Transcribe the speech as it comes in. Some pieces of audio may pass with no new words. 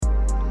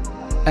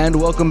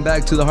And welcome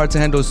back to the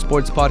H2H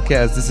Sports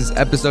Podcast. This is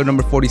episode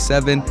number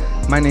 47.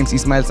 My name's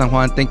Ismael San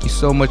Juan. Thank you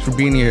so much for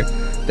being here.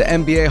 The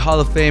NBA Hall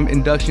of Fame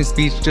induction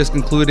speech just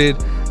concluded.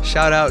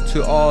 Shout out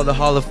to all the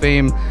Hall of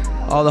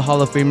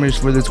Famers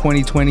for the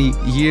 2020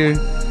 year.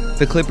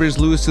 The Clippers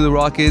lose to the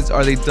Rockets.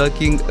 Are they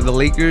ducking the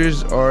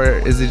Lakers, or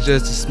is it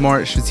just a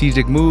smart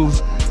strategic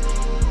move?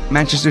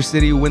 Manchester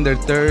City win their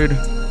third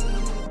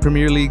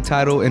Premier League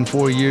title in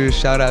 4 years.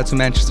 Shout out to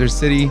Manchester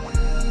City.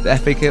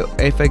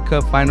 The FA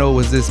Cup final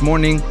was this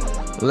morning.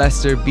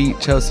 Leicester beat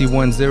Chelsea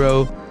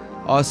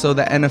 1-0. Also,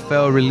 the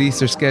NFL released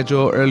their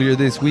schedule earlier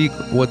this week.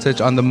 We'll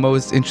touch on the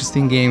most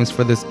interesting games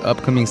for this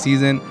upcoming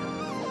season.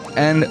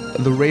 And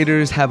the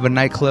Raiders have a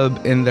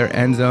nightclub in their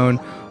end zone.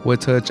 We'll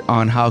touch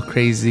on how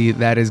crazy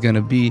that is going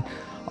to be.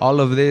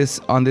 All of this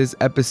on this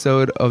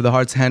episode of the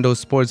H2H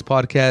Sports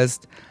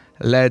Podcast.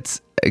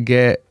 Let's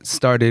get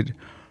started.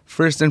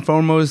 First and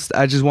foremost,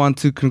 I just want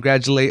to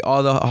congratulate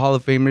all the Hall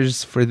of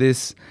Famers for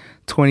this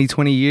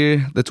 2020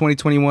 year. The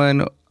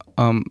 2021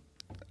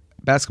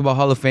 Basketball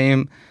Hall of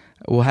Fame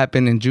will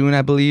happen in June,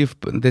 I believe.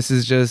 But this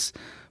is just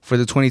for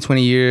the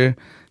 2020 year.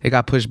 It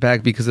got pushed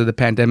back because of the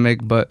pandemic,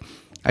 but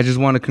I just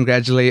want to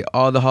congratulate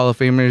all the Hall of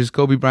Famers: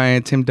 Kobe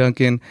Bryant, Tim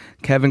Duncan,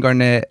 Kevin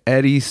Garnett,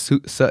 Eddie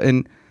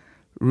Sutton,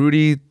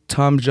 Rudy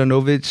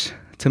Tomjanovich,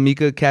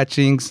 Tamika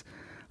Catchings,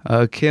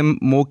 Kim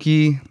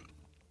Mulkey,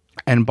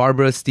 and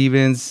Barbara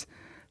Stevens,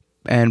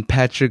 and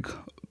Patrick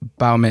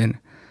Baumann.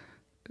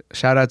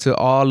 Shout out to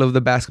all of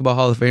the Basketball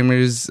Hall of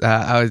Famers.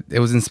 It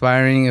was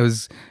inspiring. It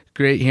was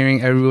great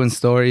hearing everyone's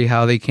story,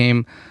 how they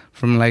came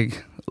from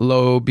like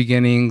low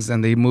beginnings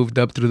and they moved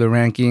up through the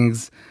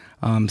rankings.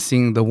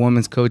 Seeing the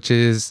women's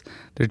coaches,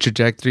 their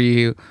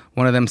trajectory.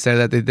 One of them said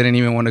that they didn't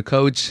even want to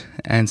coach,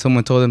 and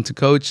someone told them to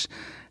coach,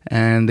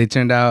 and they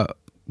turned out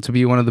to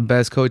be one of the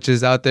best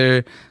coaches out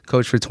there,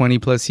 coached for 20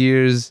 plus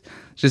years.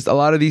 Just a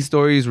lot of these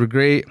stories were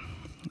great.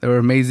 They were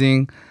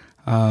amazing.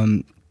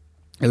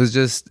 It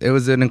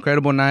was an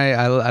incredible night.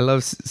 I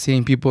love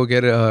seeing people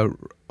get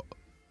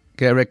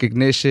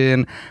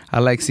recognition. I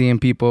like seeing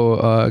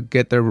people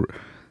get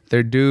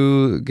their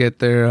due, get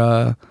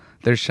their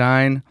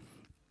shine.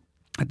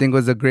 I think it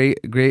was a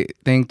great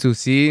thing to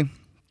see.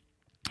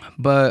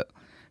 But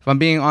if I'm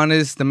being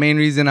honest, the main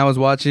reason I was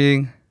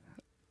watching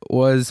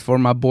was for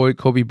my boy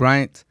Kobe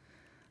Bryant.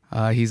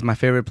 He's my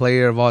favorite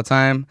player of all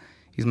time.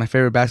 He's my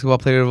favorite basketball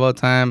player of all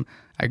time.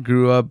 I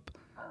grew up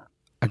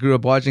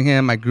watching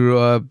him. I grew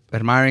up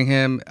admiring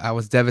him. I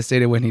was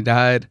devastated when he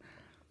died.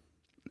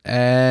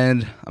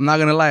 And I'm not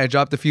going to lie, I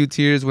dropped a few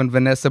tears when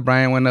Vanessa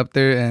Bryant went up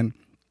there and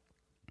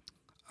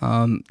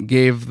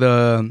gave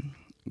the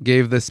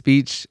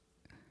speech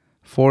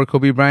for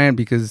Kobe Bryant,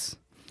 because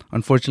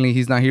unfortunately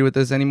he's not here with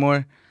us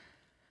anymore.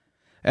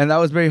 And that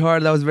was very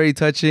hard. That was very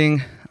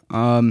touching.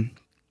 My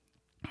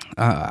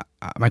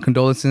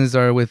condolences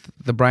are with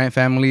the Bryant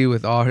family,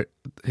 with all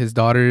his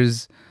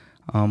daughters,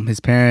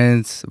 his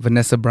parents,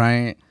 Vanessa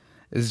Bryant.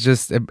 It's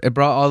just, it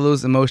brought all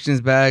those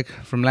emotions back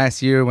from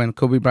last year when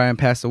Kobe Bryant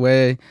passed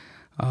away.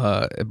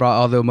 It brought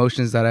all the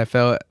emotions that I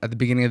felt at the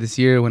beginning of this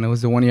year when it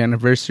was the 1 year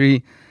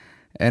anniversary.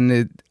 And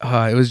it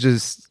was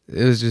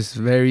just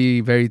very,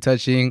 very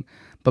touching.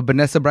 But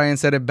Vanessa Bryant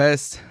said it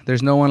best.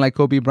 There's no one like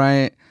Kobe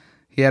Bryant.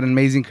 He had an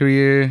amazing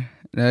career.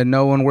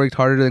 No one worked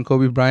harder than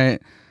Kobe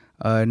Bryant.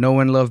 No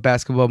one loved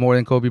basketball more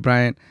than Kobe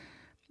Bryant.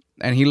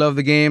 And he loved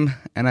the game.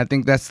 And I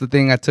think that's the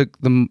thing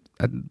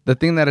the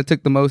thing that I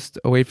took the most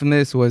away from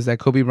this was that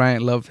Kobe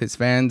Bryant loved his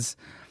fans.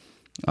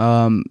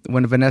 When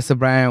Vanessa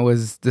Bryant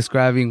was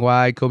describing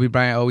why Kobe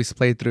Bryant always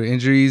played through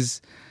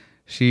injuries,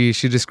 she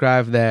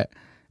described that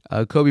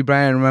Kobe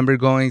Bryant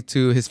remembered going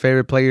to his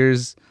favorite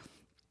player's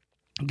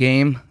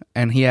game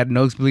and he had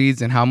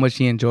nosebleeds and how much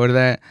he enjoyed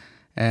that.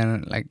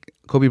 And like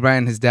Kobe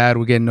Bryant and his dad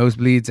would get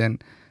nosebleeds,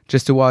 and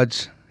just to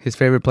watch his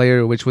favorite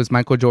player, which was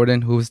Michael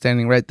Jordan, who was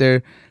standing right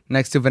there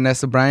next to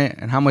Vanessa Bryant,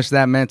 and how much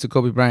that meant to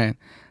Kobe Bryant,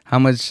 how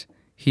much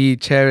he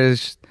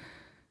cherished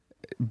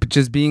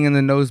just being in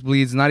the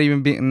nosebleeds, not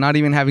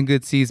even having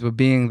good seats, but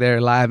being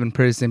there live in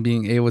person,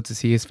 being able to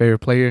see his favorite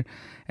player.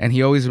 And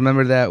he always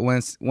remembered that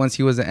once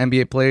he was an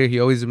NBA player,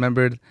 he always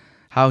remembered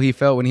how he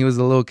felt when he was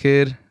a little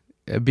kid,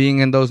 being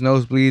in those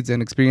nosebleeds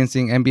and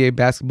experiencing NBA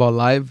basketball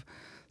live.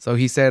 So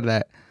he said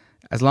that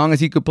as long as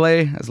he could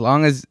play, as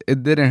long as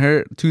it didn't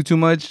hurt too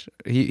much,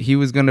 he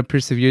was going to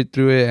persevere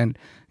through it and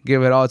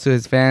give it all to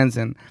his fans.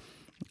 And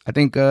I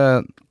think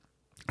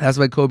that's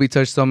why Kobe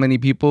touched so many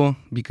people,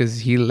 because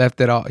he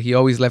left it out. He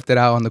always left it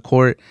out on the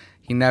court.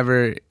 He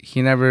never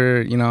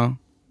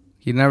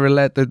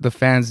let the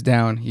fans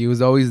down. He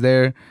was always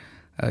there.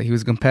 He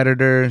was a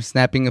competitor,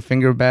 snapping a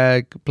finger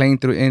back, playing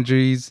through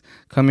injuries,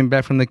 coming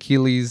back from the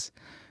Achilles.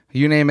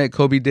 You name it,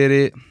 Kobe did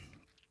it.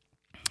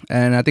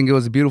 And I think it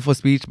was a beautiful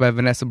speech by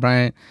Vanessa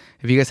Bryant.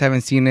 If you guys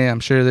haven't seen it, I'm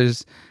sure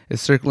it's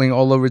circling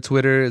all over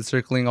Twitter. It's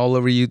circling all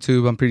over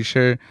YouTube, I'm pretty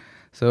sure.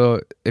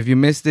 So if you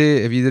missed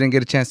it, if you didn't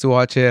get a chance to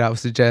watch it, I would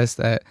suggest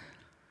that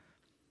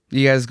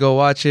you guys go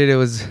watch it. It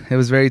was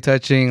very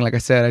touching. Like I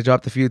said, I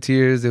dropped a few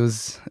tears. It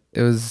was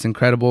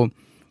incredible.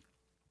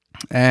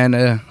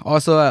 And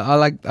also, I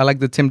like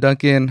the Tim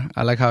Duncan.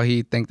 I like how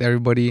he thanked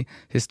everybody.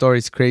 His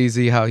story's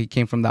crazy. How he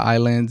came from the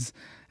islands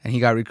and he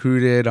got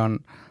recruited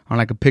on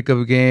like a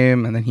pickup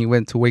game, and then he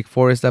went to Wake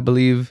Forest, I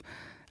believe.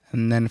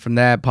 And then from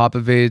that,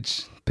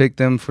 Popovich picked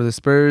him for the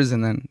Spurs,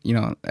 and then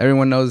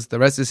everyone knows the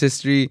rest is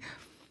history.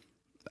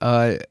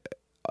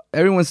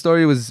 Everyone's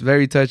story was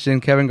very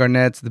touching. Kevin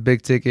Garnett's the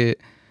big ticket.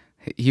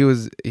 He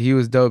was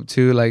dope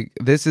too. Like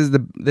this is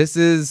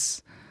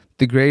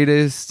the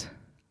greatest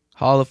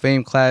Hall of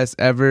Fame class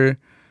ever,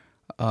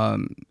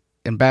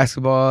 in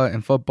basketball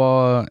and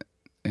football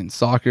and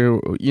soccer,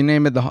 you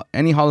name it.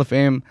 Any Hall of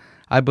Fame,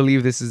 I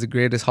believe this is the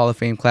greatest Hall of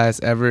Fame class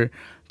ever.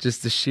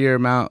 Just the sheer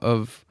amount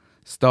of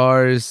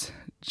stars.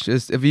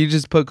 Just if you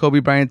just put Kobe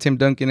Bryant, Tim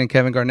Duncan, and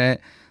Kevin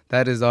Garnett,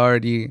 that is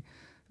already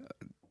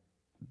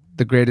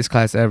the greatest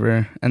class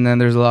ever. And then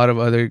there's a lot of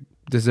other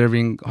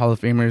deserving Hall of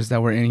Famers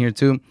that were in here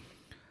too.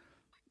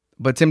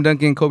 But Tim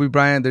Duncan and Kobe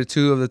Bryant, they're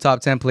two of the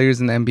top 10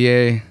 players in the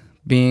NBA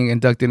being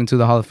inducted into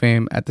the Hall of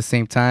Fame at the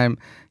same time.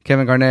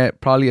 Kevin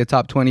Garnett, probably a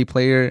top 20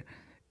 player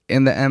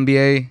in the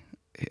NBA,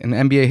 in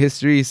NBA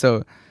history.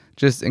 So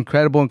just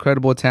incredible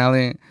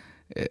talent.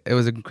 It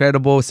was an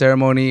incredible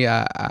ceremony.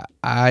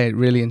 I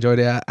really enjoyed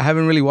it. I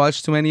haven't really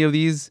watched too many of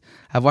these.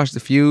 I've watched a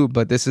few,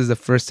 but this is the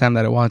first time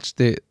that I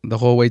watched it the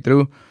whole way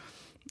through.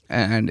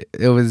 And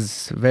it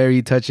was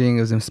very touching.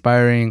 It was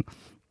inspiring.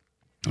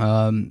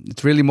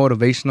 It's really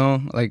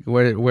motivational, like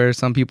where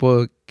some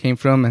people came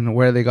from and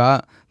where they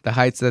got, the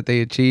heights that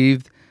they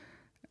achieved.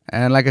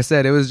 And like I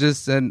said, it was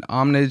just an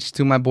homage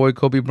to my boy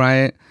Kobe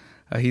Bryant.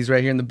 He's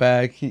right here in the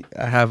back.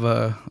 I have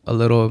a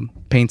little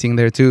painting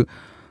there too.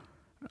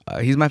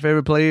 He's my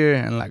favorite player,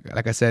 and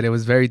like I said, it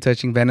was very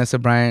touching. Vanessa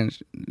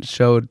Bryant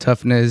showed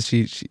toughness.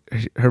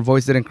 Her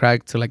voice didn't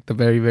crack till like the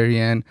very, very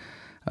end,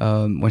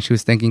 when she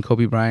was thanking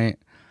Kobe Bryant.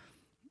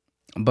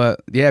 But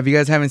yeah, if you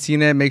guys haven't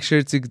seen it, make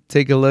sure to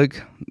take a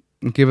look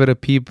and give it a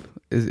peep.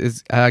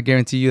 I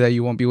guarantee you that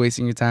you won't be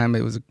wasting your time.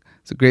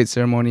 It's a great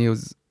ceremony. It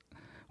was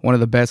one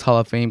of the best Hall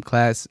of Fame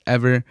class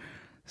ever.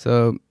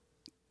 So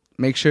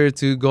make sure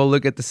to go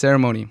look at the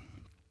ceremony.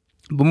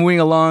 But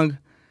moving along,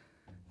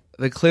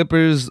 the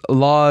Clippers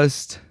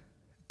lost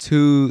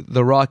to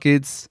the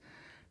Rockets.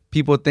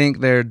 People think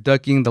they're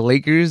ducking the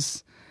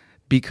Lakers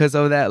because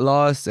of that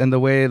loss and the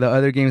way the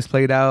other games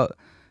played out.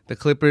 The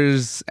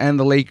Clippers and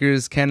the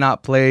Lakers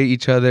cannot play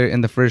each other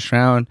in the first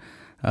round.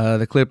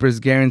 The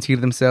Clippers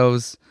guaranteed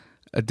themselves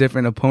a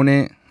different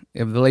opponent.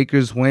 If the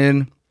Lakers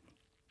win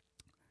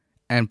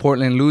and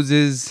Portland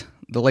loses,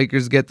 the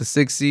Lakers get the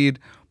 6th seed.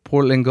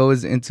 Portland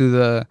goes into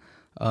the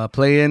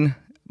play-in,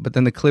 but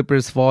then the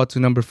Clippers fall to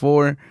number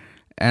 4,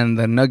 and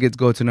the Nuggets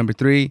go to number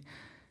 3.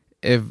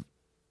 If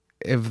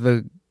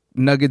the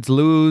Nuggets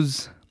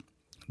lose,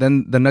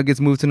 then the Nuggets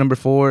move to number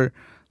 4,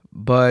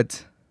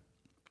 but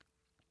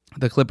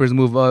the Clippers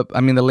move up.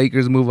 I mean, the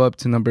Lakers move up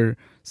to number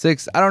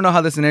 6. I don't know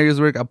how the scenarios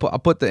work. I'll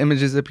put the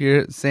images up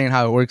here saying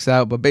how it works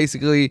out. But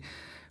basically,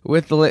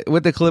 with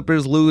the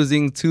Clippers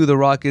losing to the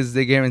Rockets,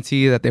 they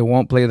guarantee that they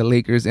won't play the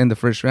Lakers in the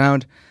first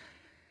round.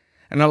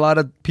 And a lot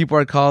of people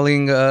are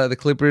calling the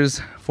Clippers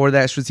for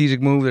that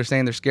strategic move. They're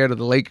saying they're scared of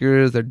the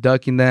Lakers. They're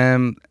ducking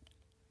them.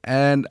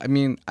 And, I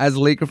mean, as a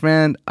Laker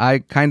fan, I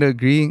kind of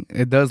agree.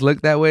 It does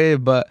look that way.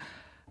 But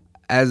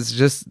as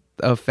just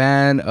a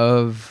fan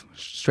of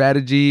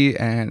strategy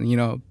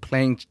and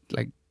playing,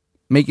 like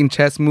making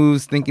chess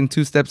moves, thinking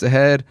 2 steps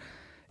ahead,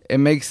 it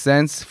makes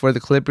sense for the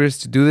Clippers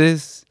to do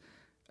this.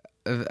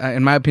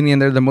 In my opinion,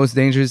 they're the most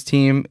dangerous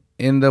team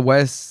in the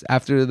West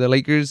after the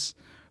Lakers,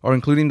 or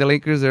including the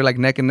Lakers. They're like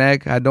neck and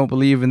neck. I don't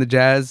believe in the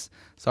Jazz.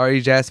 Sorry,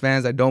 Jazz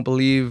fans. I don't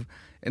believe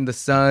in the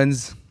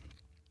Suns.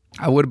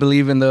 I would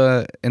believe in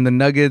the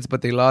Nuggets,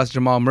 but they lost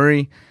Jamal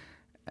Murray.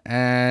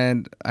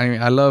 And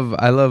I love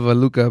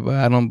Luka, but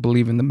I don't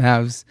believe in the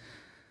Mavs.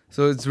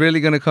 So it's really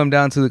going to come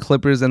down to the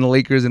Clippers and the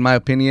Lakers, in my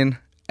opinion.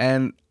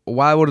 And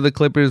why would the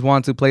Clippers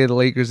want to play the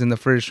Lakers in the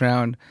first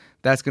round?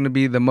 That's going to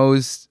be the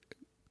most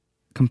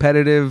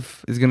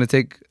competitive. It's going to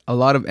take a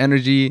lot of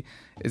energy.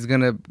 It's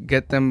going to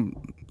get them,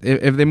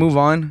 if they move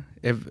on.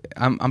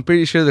 I'm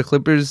pretty sure the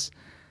Clippers,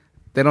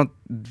 they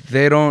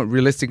don't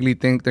realistically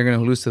think they're going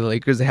to lose to the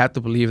Lakers. They have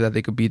to believe that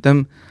they could beat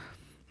them.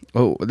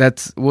 Oh,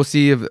 we'll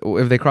see if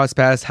they cross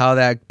paths how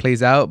that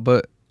plays out.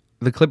 But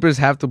the Clippers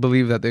have to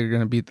believe that they're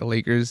going to beat the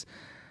Lakers.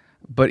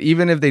 But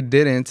even if they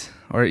didn't,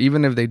 or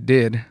even if they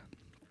did,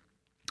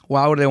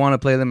 why would they want to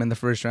play them in the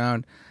first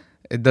round?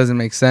 It doesn't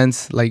make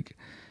sense. Like,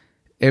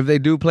 if they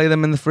do play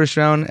them in the first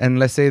round, and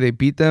let's say they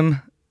beat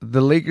them,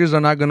 the Lakers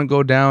are not going to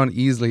go down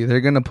easily.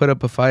 They're going to put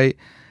up a fight,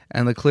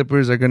 and the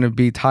Clippers are going to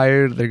be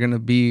tired. They're going to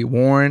be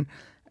worn,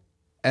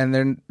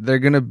 and they're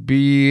going to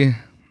be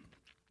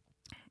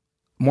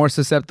more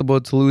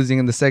susceptible to losing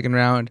in the second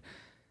round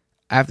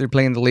after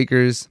playing the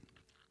Lakers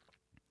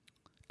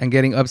and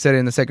getting upset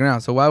in the second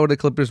round. So why would the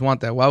Clippers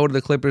want that? Why would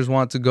the Clippers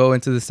want to go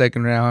into the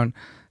second round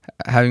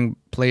having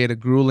played a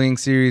grueling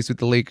series with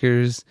the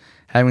Lakers,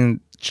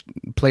 having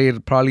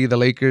played probably the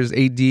Lakers,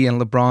 AD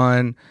and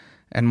LeBron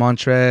and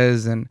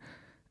Montrez and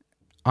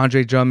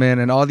Andre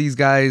Drummond and all these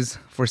guys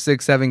for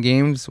 6-7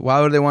 games.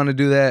 Why would they want to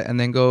do that and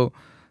then go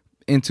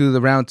into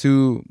the round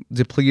 2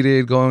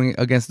 depleted, going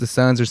against the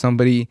Suns or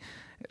somebody,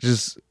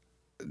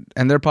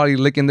 and they're probably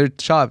licking their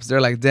chops.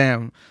 They're like,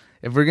 damn,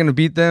 if we're gonna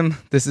beat them,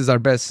 this is our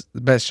best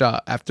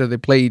shot after they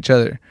play each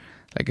other.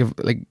 If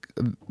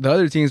the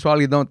other teams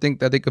probably don't think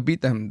that they could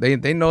beat them.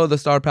 They know the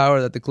star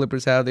power that the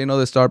Clippers have. They know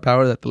the star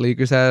power that the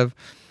Lakers have.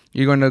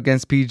 You're going up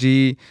against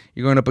PG.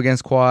 You're going up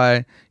against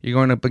Kawhi. You're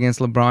going up against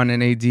LeBron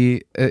and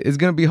AD. It's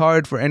going to be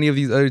hard for any of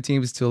these other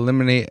teams to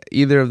eliminate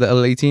either of the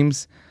LA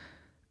teams.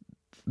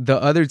 The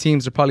other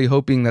teams are probably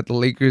hoping that the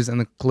Lakers and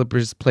the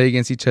Clippers play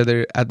against each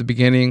other at the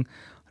beginning,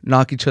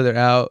 knock each other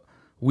out,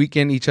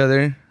 weaken each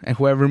other, and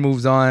whoever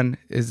moves on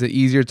is the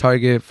easier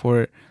target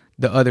for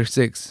the other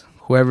 6.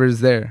 Whoever is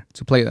there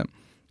to play them.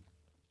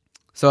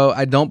 So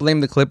I don't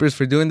blame the Clippers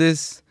for doing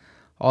this,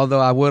 although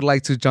I would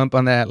like to jump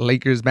on that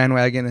Lakers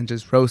bandwagon and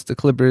just roast the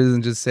Clippers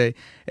and just say,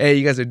 hey,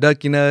 you guys are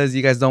ducking us.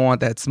 You guys don't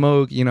want that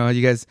smoke. You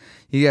guys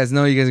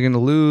know you guys are going to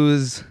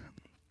lose.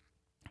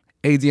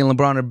 AD and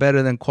LeBron are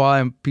better than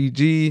Kawhi and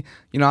PG.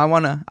 I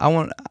want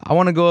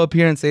to go up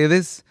here and say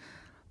this,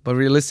 but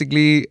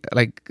realistically,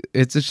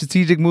 it's a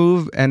strategic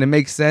move and it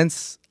makes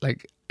sense.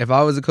 If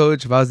I was a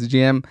coach, if I was the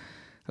GM,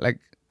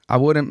 I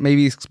wouldn't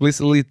maybe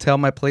explicitly tell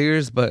my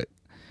players, but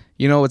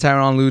what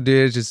Tyronn Lue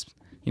did, just,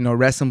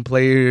 rest some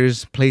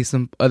players, play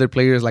some other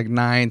players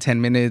 9-10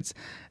 minutes,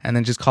 and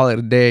then just call it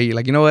a day. You're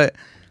like, you know what?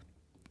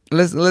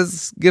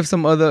 Let's give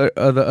some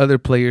other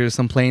players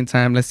some playing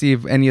time. Let's see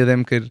if any of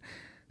them could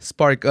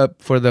spark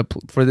up for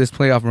this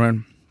playoff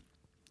run.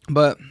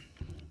 But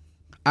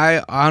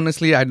I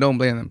honestly don't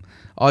blame them.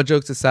 All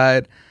jokes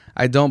aside,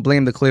 I don't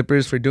blame the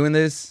Clippers for doing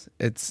this.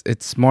 It's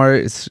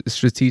smart. It's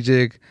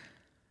strategic.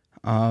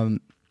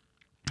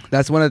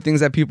 That's one of the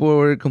things that people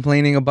were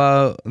complaining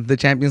about the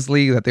Champions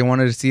League, that they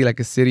wanted to see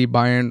a City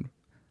Bayern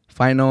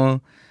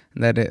final,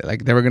 that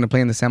they were going to play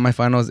in the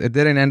semifinals. It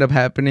didn't end up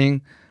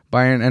happening.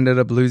 Bayern ended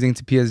up losing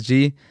to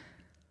PSG.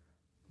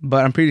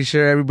 But I'm pretty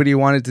sure everybody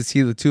wanted to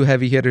see the 2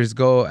 heavy hitters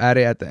go at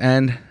it at the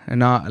end and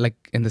not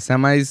in the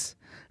semis.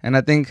 And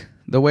I think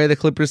the way the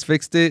Clippers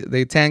fixed it,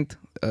 they tanked.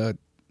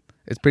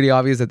 It's pretty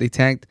obvious that they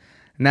tanked.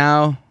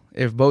 Now,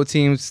 if both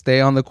teams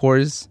stay on the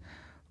course,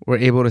 we're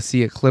able to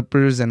see a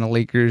Clippers and a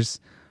Lakers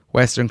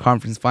Western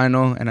Conference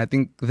final, and I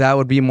think that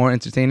would be more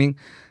entertaining.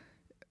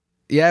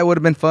 Yeah, it would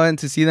have been fun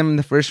to see them in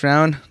the first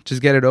round, just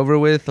get it over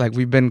with.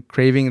 We've been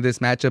craving this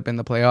matchup in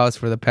the playoffs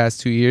for the past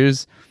 2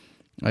 years.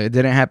 It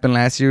didn't happen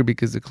last year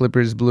because the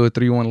Clippers blew a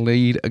 3-1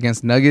 lead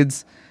against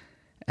Nuggets,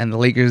 and the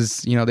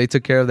Lakers, they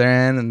took care of their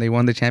end and they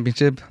won the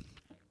championship.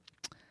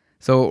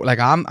 So,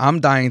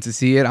 I'm dying to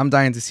see it. I'm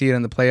dying to see it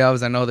in the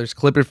playoffs. I know there's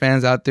Clipper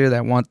fans out there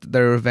that want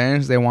their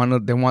revenge. They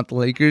want the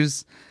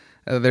Lakers.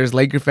 There's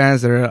Laker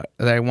fans that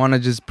want to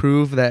just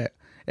prove that,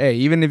 hey,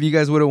 even if you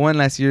guys would have won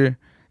last year,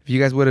 if you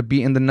guys would have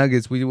beaten the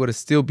Nuggets, we would have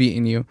still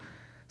beaten you.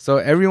 So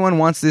everyone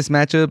wants this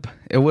matchup.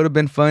 It would have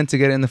been fun to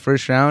get it in the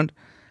first round,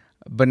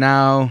 but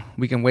now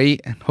we can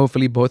wait, and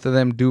hopefully both of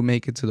them do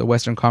make it to the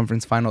Western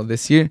Conference final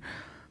this year.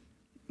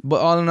 But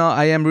all in all,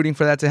 I am rooting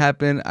for that to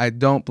happen. I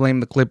don't blame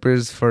the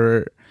Clippers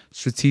for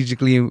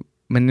strategically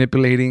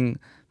manipulating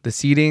the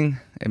seeding.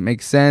 It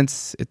makes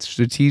sense. It's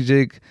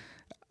strategic.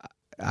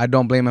 I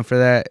don't blame him for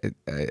that.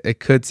 It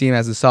could seem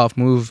as a soft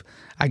move.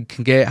 I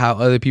can get how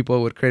other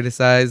people would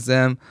criticize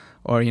them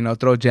or,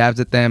 throw jabs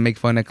at them, make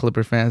fun of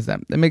Clipper fans.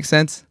 That makes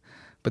sense.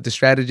 But the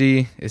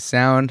strategy is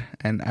sound,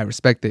 and I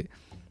respect it.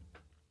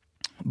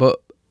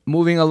 But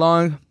moving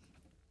along,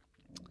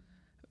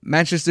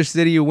 Manchester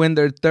City win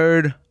their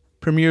 3rd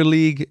Premier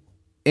League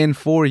in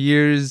 4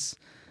 years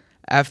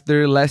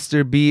after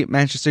Leicester beat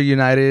Manchester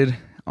United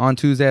on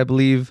Tuesday, I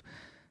believe.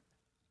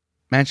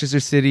 Manchester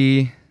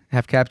City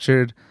have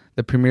captured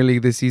the Premier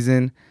League this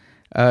season.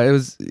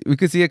 We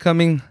could see it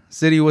coming.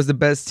 City was the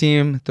best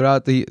team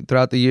throughout the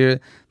year.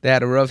 They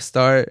had a rough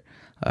start.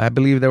 I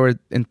believe they were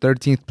in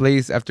 13th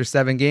place after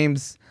 7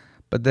 games,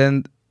 but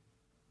then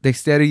they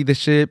steadied the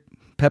ship.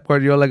 Pep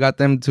Guardiola got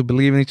them to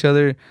believe in each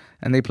other,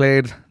 and they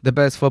played the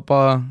best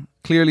football,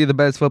 clearly the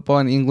best football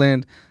in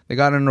England. They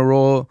got in a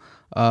roll.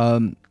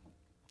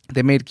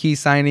 They made key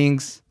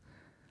signings.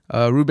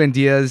 Ruben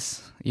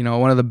Diaz,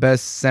 one of the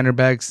best center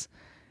backs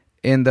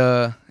in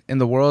the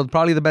world,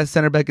 probably the best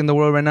center back in the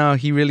world right now.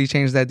 He really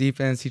changed that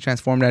defense. He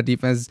transformed that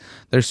defense.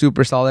 They're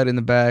super solid in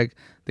the back.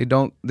 They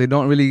don't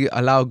really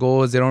allow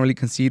goals. They don't really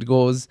concede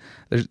goals.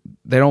 They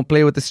don't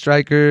play with the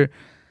striker.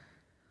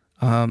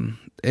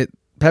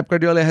 Pep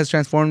Guardiola has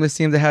transformed this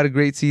team. They had a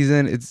great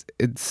season.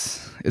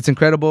 It's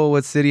incredible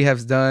what City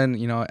has done.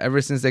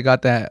 Ever since they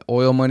got that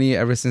oil money,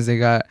 ever since they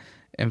got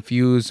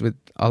infused with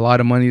a lot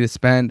of money to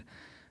spend,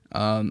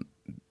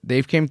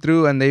 they've came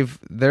through, and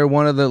they're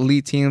one of the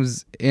elite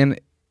teams in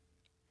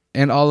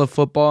all of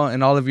football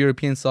and all of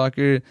European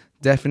soccer,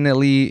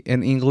 definitely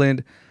in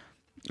England.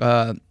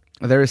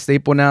 They're a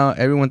staple now.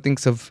 Everyone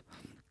thinks of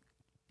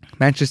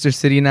Manchester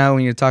City now.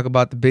 When you talk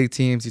about the big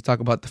teams, you talk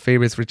about the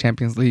favorites for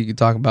Champions League, you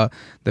talk about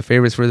the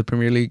favorites for the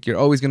Premier League, you're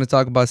always going to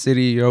talk about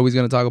City. You're always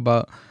going to talk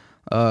about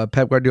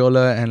Pep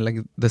Guardiola and like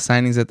the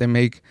signings that they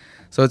make.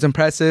 So it's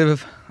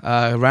impressive.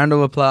 Round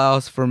of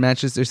applause for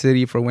Manchester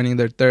City for winning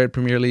their third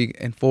Premier League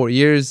in 4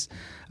 years.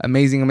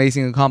 Amazing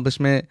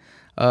accomplishment.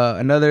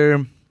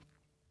 Another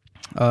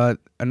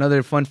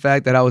fun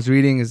fact that I was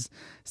reading is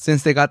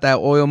since they got that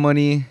oil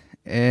money,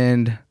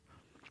 and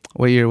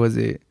what year was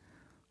it?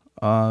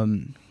 I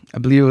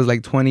believe it was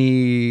like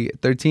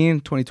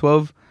 2013,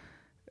 2012.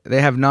 They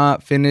have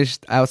not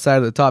finished outside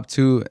of the top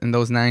 2 in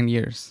those 9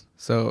 years.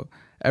 So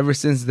ever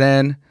since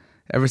then,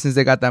 ever since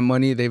they got that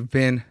money,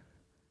 they've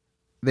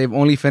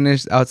only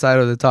finished outside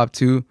of the top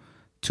 2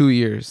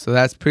 years. So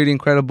that's pretty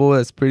incredible.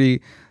 That's a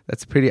pretty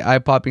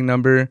eye-popping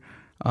number.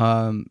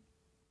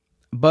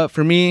 But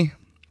for me,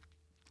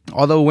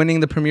 although winning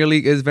the Premier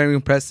League is very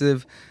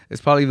impressive,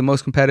 it's probably the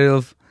most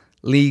competitive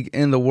league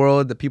in the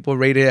world. The people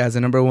rate it as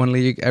a number 1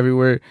 league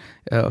everywhere.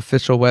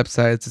 Official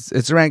websites.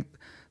 It's ranked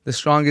the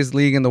strongest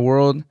league in the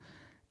world,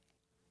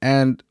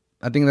 and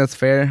I think that's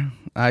fair.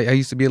 I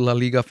used to be a La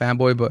Liga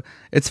fanboy, but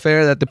it's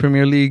fair that the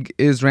Premier League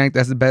is ranked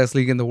as the best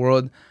league in the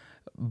world.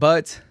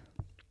 But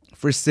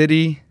for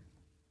City,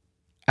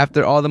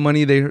 after all the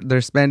money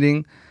they're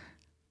spending,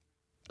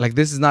 like,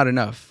 this is not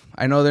enough.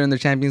 I know they're in the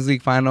Champions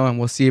League final, and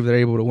we'll see if they're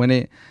able to win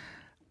it.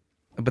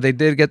 But they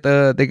did get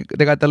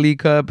they got the League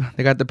Cup,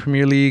 they got the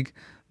Premier League.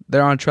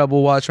 They're on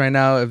treble watch right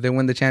now. If they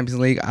win the Champions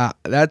League,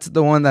 that's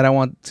the one that I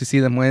want to see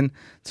them win,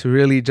 to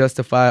really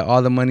justify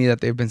all the money that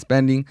they've been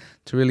spending,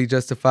 to really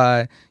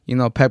justify,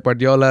 Pep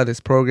Guardiola, this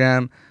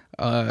program,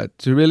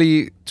 to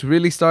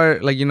really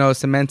start,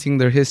 cementing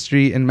their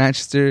history in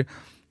Manchester.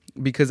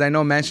 Because I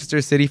know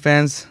Manchester City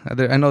fans,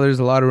 I know there's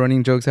a lot of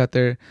running jokes out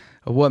there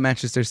of what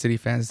Manchester City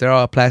fans. They're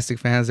all plastic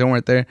fans. They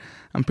weren't there.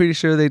 I'm pretty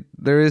sure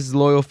there is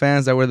loyal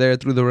fans that were there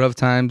through the rough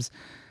times.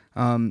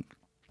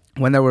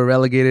 When they were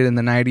relegated in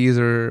the 90s,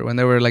 or when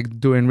they were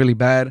doing really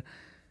bad.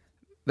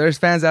 There's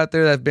fans out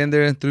there that have been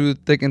there through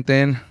thick and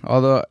thin,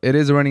 although it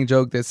is a running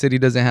joke that City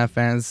doesn't have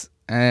fans.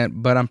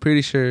 But I'm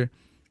pretty sure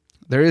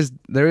there is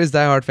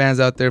diehard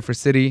fans out there for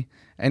City,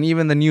 and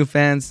even the new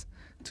fans,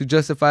 to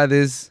justify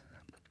this,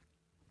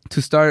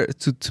 to start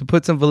to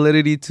put some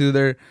validity to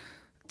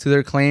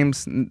their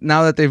claims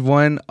now that they've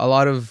won a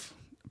lot of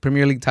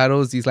Premier League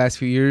titles these last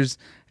few years,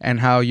 and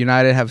how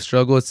United have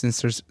struggled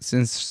since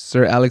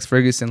Sir Alex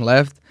Ferguson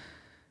left.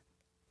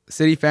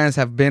 City fans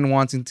have been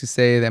wanting to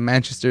say that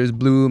Manchester is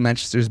blue,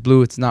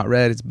 it's not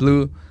red, it's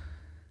blue.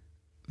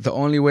 The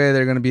only way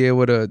they're going to be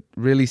able to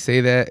really say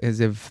that is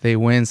if they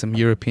win some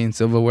European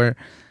silverware,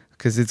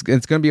 because it's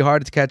going to be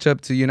hard to catch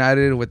up to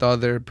United with all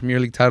their Premier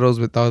League titles,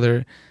 with all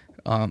their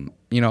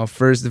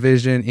First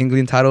Division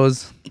England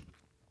titles.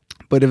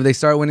 But if they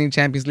start winning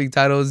Champions League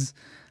titles,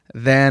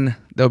 then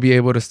they'll be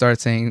able to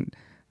start saying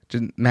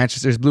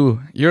Manchester's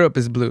blue, Europe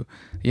is blue,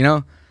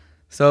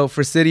 So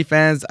for City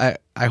fans, I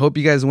hope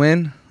you guys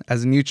win.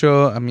 As a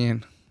neutral, I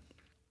mean,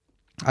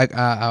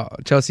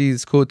 Chelsea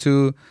is cool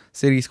too,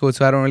 City is cool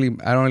too. I don't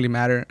really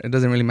matter. It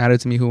doesn't really matter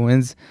to me who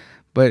wins.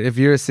 But if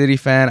you're a City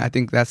fan, I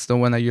think that's the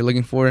one that you're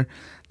looking for.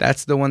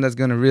 That's the one that's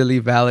going to really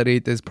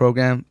validate this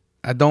program.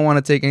 I don't want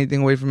to take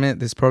anything away from it.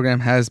 This program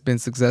has been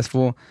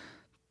successful.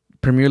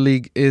 Premier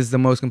League is the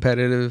most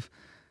competitive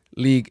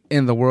league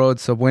in the world.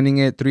 So winning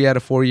it 3 out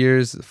of 4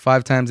 years,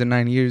 5 times in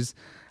 9 years,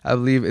 I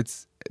believe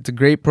it's a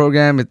great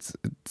program. It's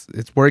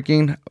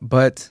working,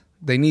 but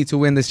they need to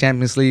win this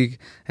Champions League.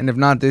 And if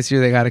not this year,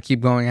 they got to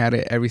keep going at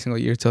it every single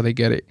year till they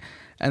get it.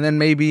 And then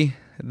maybe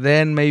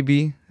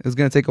it's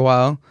going to take a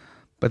while,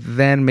 but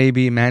then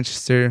maybe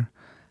Manchester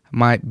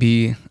might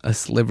be a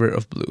sliver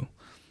of blue.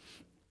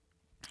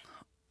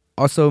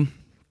 Also,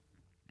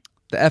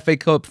 the FA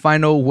Cup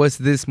final was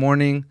this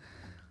morning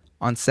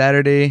on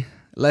Saturday.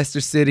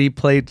 Leicester City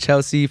played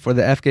Chelsea for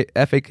the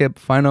FA Cup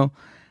final,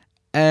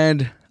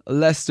 and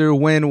Leicester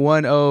win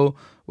 1-0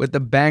 with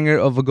a banger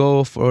of a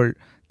goal for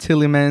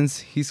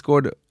Tielemans. He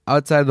scored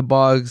outside the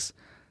box,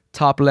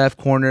 top left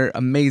corner.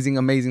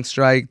 Amazing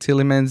strike.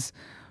 Tielemans,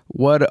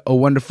 what a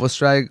wonderful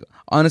strike.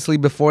 Honestly,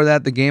 before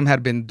that, the game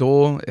had been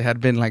dull. It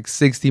had been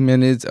 60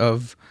 minutes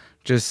of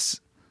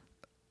just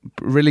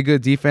really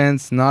good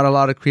defense, not a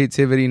lot of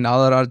creativity, not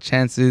a lot of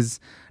chances,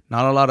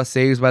 not a lot of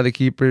saves by the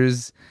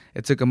keepers.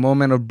 It took a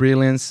moment of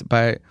brilliance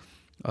by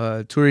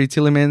Yuri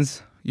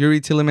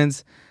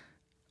Tielemans.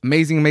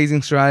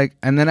 Amazing strike.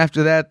 And then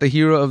after that, the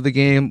hero of the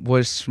game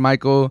was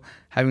Schmeichel,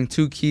 having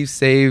 2 key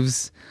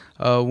saves,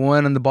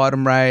 one on the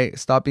bottom right,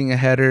 stopping a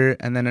header,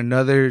 and then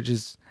another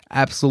just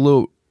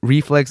absolute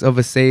reflex of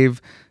a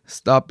save,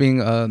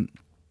 stopping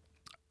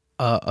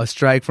a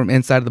strike from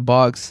inside the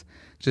box.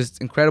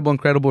 Just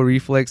incredible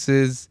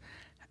reflexes.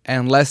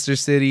 And Leicester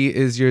City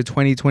is your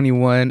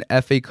 2021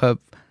 FA Cup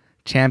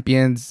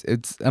champions.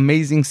 It's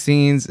amazing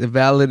scenes. It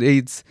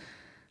validates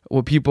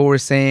what people were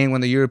saying when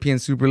the European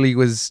Super League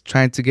was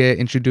trying to get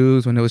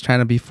introduced, when it was trying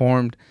to be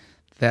formed,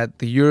 that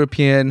the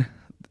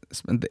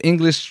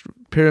English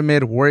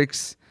pyramid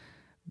works.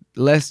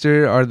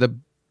 Leicester are the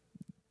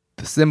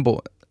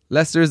symbol.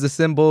 Leicester is the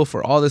symbol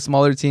for all the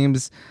smaller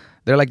teams.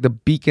 They're like the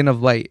beacon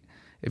of light.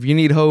 If you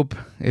need hope,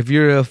 if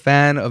you're a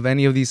fan of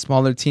any of these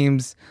smaller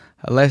teams,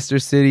 Leicester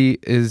City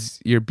is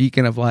your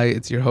beacon of light.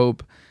 It's your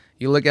hope.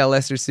 You look at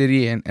Leicester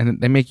City and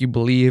they make you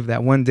believe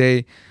that one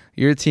day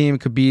your team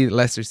could be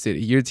Leicester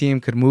City. Your team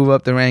could move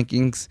up the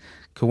rankings,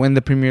 could win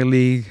the Premier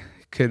League,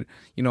 could,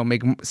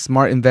 make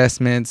smart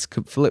investments,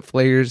 could flip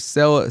players,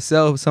 sell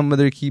some of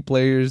their key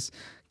players,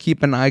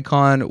 keep an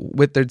icon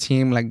with their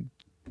team like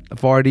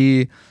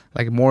Vardy,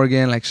 like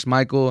Morgan, like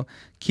Schmeichel,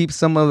 keep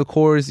some of the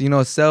cores,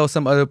 sell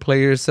some other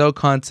players, sell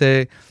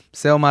Conte,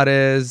 sell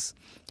Mahrez,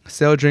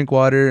 sell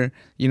Drinkwater,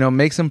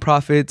 make some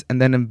profits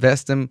and then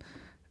invest them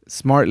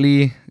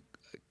smartly,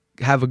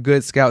 have a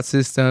good scout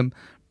system,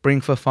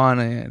 bring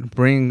Fofana in,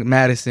 bring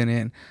Madison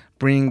in,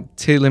 bring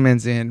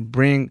Tielemans in,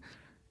 bring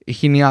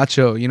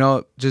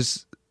Iheanacho,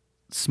 just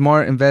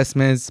smart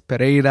investments,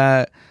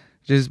 Pereira,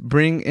 just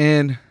bring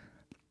in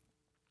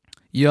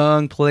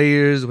young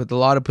players with a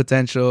lot of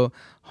potential,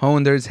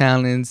 hone their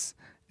talents,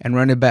 and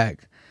run it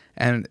back.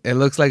 And it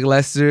looks like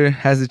Leicester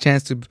has a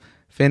chance to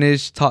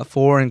finish top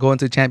 4 and go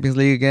into Champions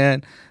League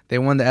again. They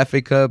won the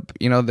FA Cup.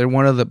 They're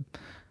one of the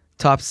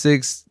top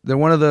 6. They're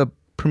one of the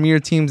premier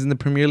teams in the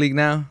Premier League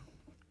now.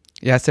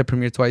 Yeah, I said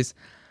Premier twice.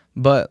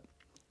 But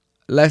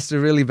Leicester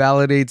really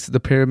validates the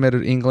pyramid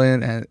of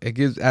England. And it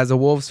gives, as a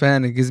Wolves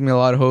fan, it gives me a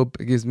lot of hope.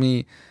 It gives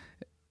me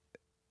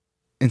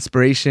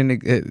inspiration.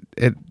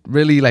 It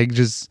really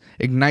just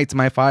ignites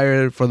my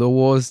fire for the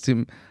Wolves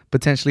to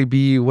potentially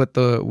be what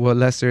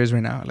Leicester is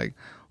right now.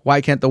 Why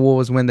can't the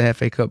Wolves win the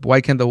FA Cup? Why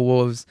can't the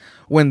Wolves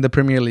win the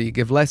Premier League?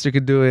 If Leicester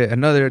could do it,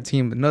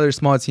 another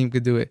small team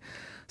could do it.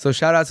 So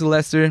shout out to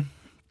Leicester.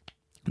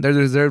 They're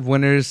the deserved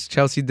winners.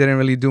 Chelsea didn't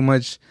really do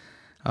much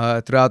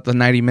throughout the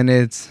 90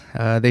 minutes.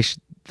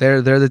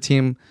 They're the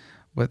team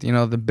with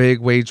the big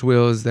wage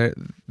wheels.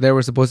 They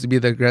were supposed to be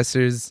the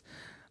aggressors.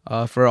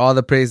 For all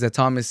the praise that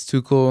Thomas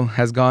Tuchel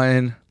has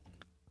gotten,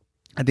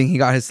 I think he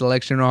got his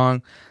selection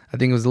wrong. I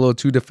think it was a little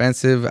too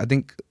defensive. I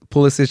think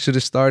Pulisic should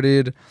have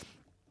started.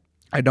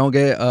 I don't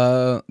get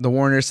the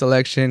Warner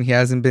selection. He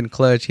hasn't been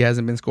clutch. He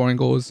hasn't been scoring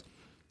goals.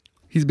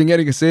 He's been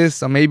getting assists,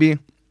 so maybe.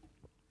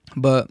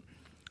 But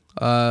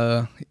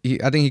I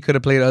think he could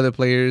have played other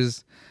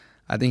players.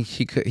 I think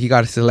he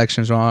got his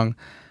selections wrong.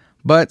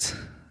 But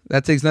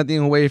that takes nothing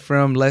away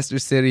from Leicester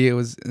City. It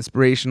was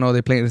inspirational.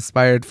 They played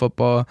inspired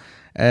football.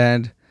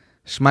 And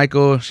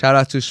Schmeichel, shout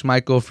out to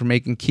Schmeichel for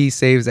making key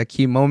saves at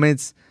key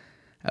moments.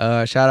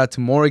 Shout out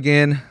to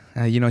Morgan.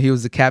 He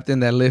was the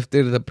captain that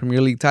lifted the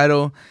Premier League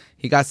title.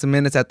 He got some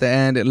minutes at the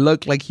end. It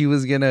looked like he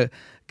was going to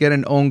get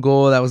an own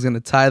goal that was going to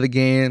tie the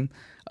game.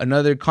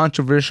 Another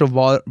controversial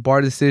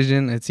VAR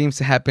decision. It seems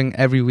to happen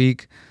every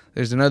week.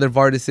 There's another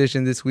VAR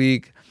decision this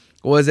week.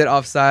 Was it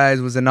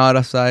offsides? Was it not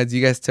offsides?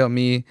 You guys tell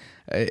me.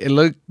 It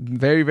looked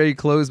very, very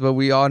close, but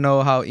we all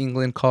know how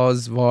England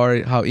calls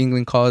VAR, how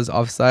England calls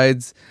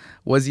offsides.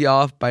 Was he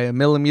off by a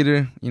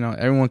millimeter?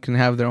 Everyone can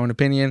have their own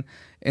opinion.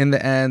 In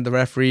the end, the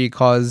referee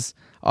calls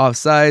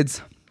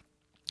offsides.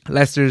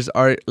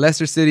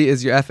 Leicester City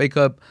is your FA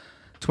Cup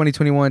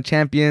 2021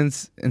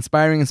 champions.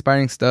 Inspiring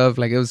stuff.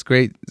 It was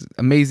great.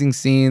 Amazing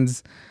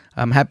scenes.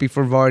 I'm happy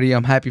for Vardy.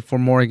 I'm happy for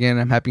Morgan.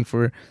 I'm happy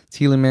for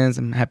Tielemans.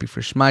 I'm happy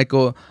for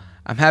Schmeichel.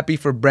 I'm happy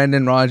for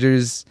Brendan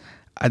Rodgers.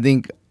 I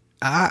think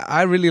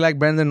I really like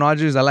Brendan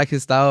Rodgers. I like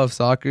his style of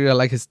soccer. I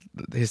like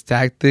his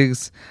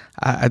tactics.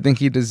 I think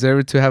he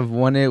deserved to have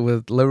won it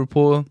with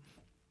Liverpool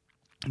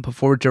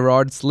before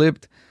Gerrard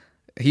slipped.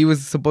 He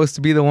was supposed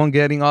to be the one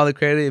getting all the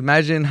credit.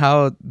 Imagine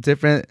how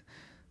different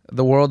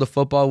the world of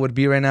football would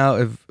be right now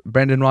if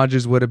Brendan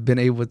Rodgers would have been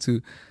able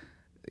to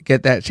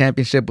get that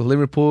championship with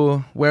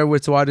Liverpool. Where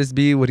would Suarez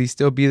be? Would he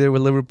still be there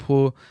with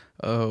Liverpool?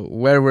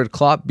 Where would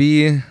Klopp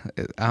be?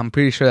 I'm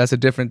pretty sure that's a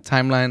different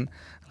timeline.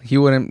 He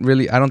wouldn't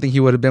really. I don't think he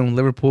would have been with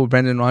Liverpool.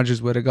 Brendan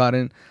Rodgers would have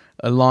gotten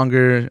a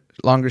longer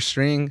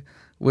string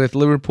with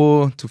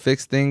Liverpool to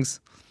fix things.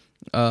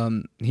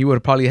 He would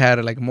have probably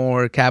had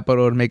more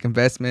capital to make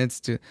investments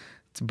to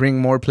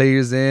bring more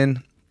players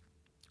in.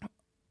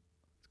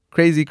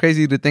 Crazy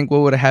to think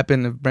what would have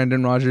happened if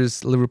Brendan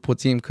Rodgers' Liverpool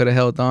team could have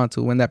held on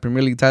to win that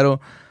Premier League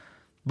title.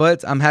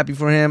 But I'm happy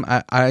for him.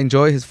 I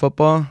enjoy his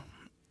football.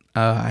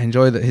 I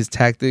enjoy his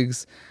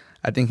tactics.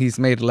 I think he's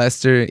made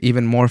Leicester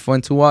even more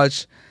fun to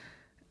watch.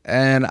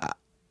 And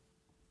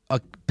a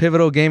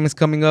pivotal game is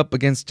coming up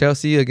against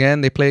Chelsea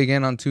again. They play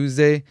again on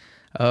Tuesday.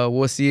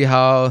 We'll see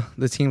how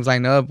the teams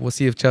line up. We'll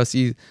see if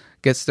Chelsea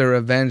gets their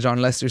revenge on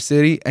Leicester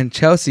City. And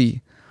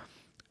Chelsea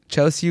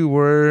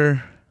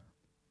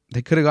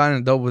they could have gotten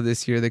a double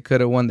this year. They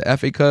could have won the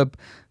FA Cup.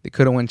 They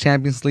could have won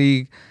Champions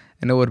League.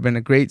 And it would have been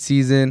a great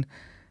season.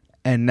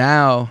 And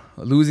now,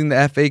 losing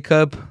the FA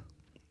Cup,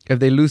 if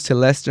they lose to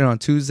Leicester on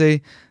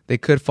Tuesday, they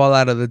could fall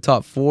out of the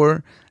top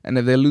 4. And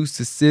if they lose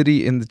to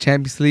City in the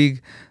Champions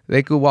League,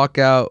 they could walk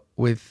out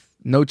with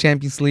no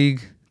Champions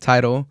League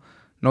title,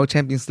 no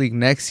Champions League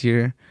next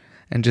year,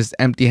 and just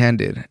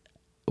empty-handed,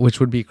 which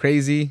would be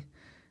crazy.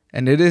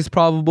 And it is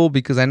probable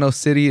because I know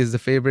City is the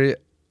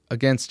favorite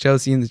against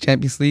Chelsea in the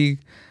Champions League,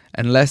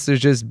 and Leicester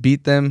just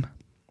beat them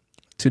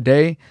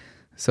today.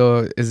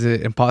 So is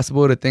it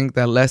impossible to think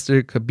that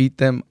Leicester could beat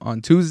them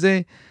on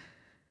Tuesday?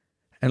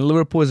 and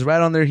Liverpool is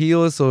right on their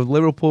heels. So if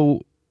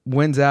Liverpool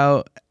wins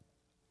out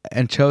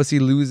and Chelsea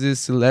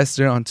loses to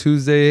Leicester on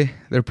Tuesday,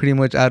 they're pretty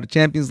much out of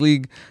Champions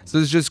League. So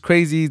it's just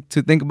crazy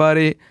to think about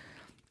it.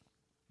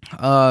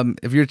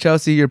 If you're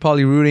Chelsea, you're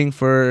probably rooting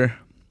for,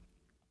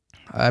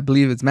 I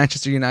believe it's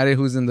Manchester United,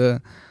 who's in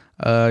the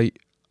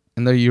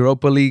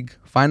Europa League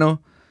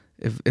final.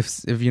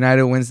 If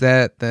United wins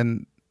that,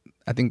 then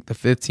I think the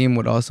fifth team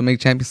would also make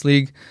Champions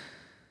League.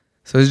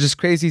 So it's just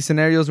crazy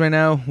scenarios right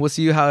now. We'll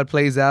see how it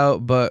plays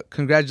out. But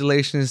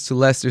congratulations to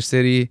Leicester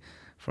City.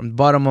 From the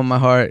bottom of my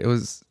heart,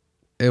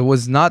 it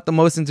was not the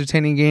most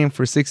entertaining game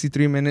for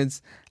 63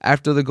 minutes.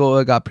 After the goal,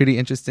 it got pretty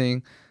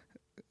interesting.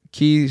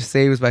 Key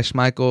saves by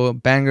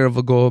Schmeichel, banger of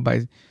a goal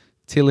by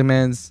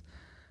Tielemans.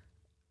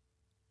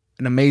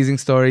 An amazing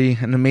story,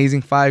 an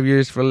amazing 5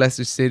 years for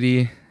Leicester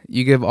City.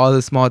 You give all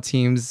the small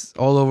teams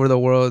all over the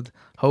world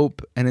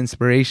hope and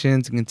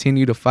inspiration to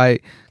continue to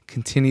fight,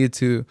 continue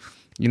to,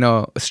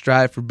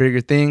 strive for bigger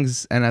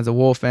things. And as a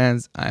Wolf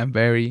fans, I am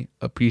very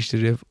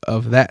appreciative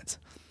of that.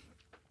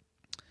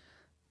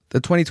 The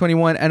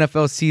 2021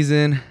 NFL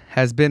season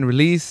has been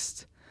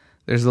released.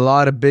 There's a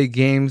lot of big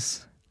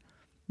games.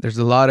 There's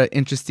a lot of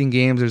interesting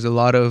games. There's a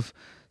lot of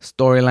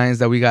storylines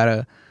that we got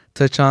to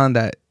touch on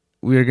that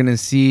we're going to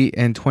see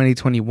in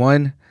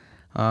 2021.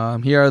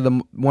 Here are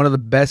one of the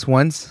best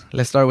ones.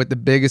 Let's start with the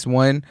biggest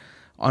one.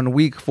 On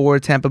week 4,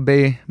 Tampa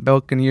Bay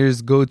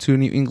Buccaneers go to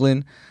New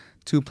England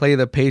to play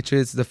the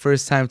Patriots. The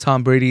first time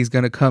Tom Brady is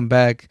going to come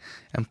back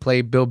and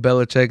play Bill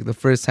Belichick. The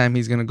first time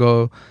he's going to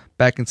go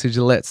back into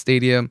Gillette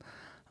Stadium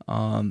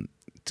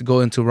to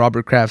go into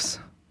Robert Kraft's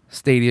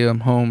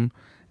stadium home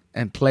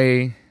and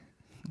play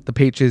the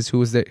Patriots,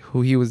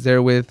 who he was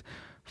there with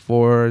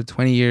for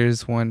 20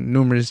 years, won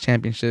numerous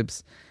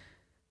championships.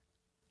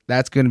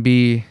 That's going to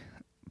be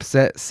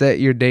set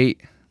your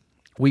date,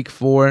 week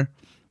 4.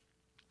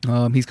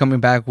 He's coming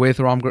back with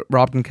Rob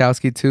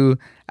Gronkowski too,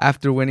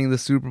 after winning the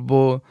Super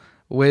Bowl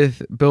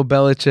with Bill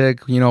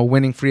Belichick,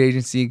 winning free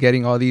agency,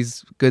 getting all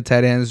these good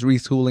tight ends,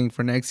 retooling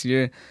for next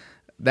year.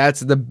 That's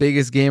the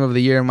biggest game of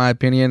the year, in my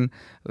opinion.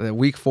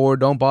 Week 4,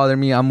 don't bother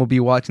me. I'm going to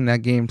be watching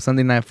that game,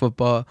 Sunday Night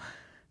Football,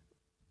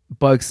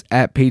 Bucks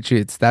at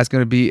Patriots. That's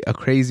going to be a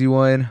crazy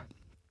one.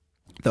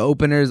 The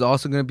opener is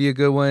also going to be a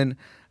good one.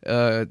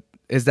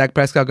 Is Dak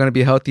Prescott going to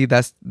be healthy?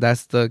 That's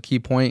the key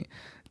point.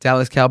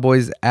 Dallas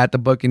Cowboys at the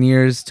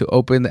Buccaneers to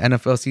open the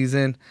NFL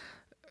season.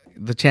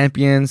 The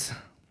champions,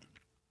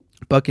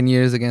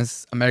 Buccaneers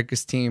against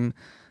America's team,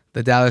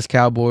 the Dallas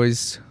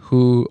Cowboys,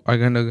 who are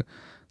going to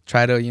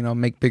try to,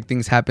 make big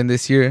things happen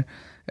this year.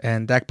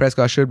 And Dak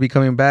Prescott should be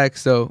coming back.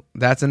 So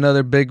that's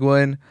another big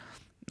one.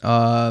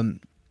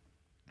 Green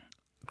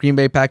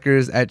Bay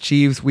Packers at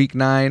Chiefs, week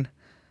 9.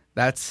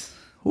 That's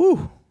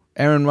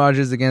Aaron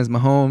Rodgers against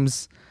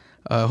Mahomes.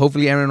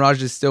 Hopefully Aaron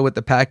Rodgers is still with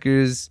the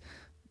Packers.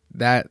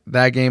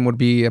 That game would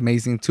be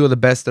amazing. 2 of the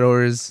best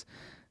throwers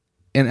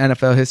in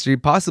NFL history,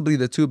 possibly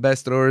the 2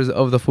 best throwers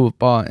of the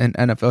football in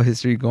NFL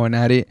history going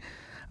at it.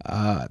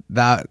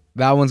 That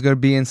one's going to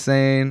be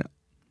insane.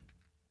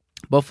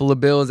 Buffalo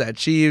Bills at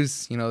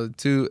Chiefs, the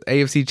 2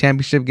 AFC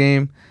Championship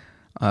game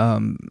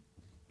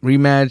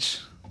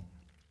rematch.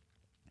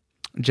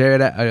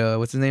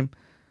 What's his name?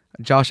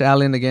 Josh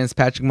Allen against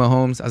Patrick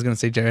Mahomes. I was going to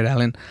say Jared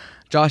Allen.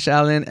 Josh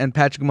Allen and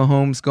Patrick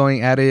Mahomes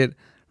going at it.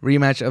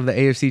 Rematch of the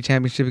AFC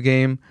Championship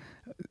game.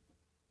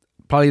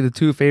 Probably the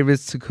 2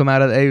 favorites to come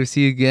out of the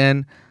AFC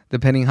again,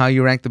 depending how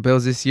you rank the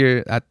Bills this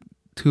year. At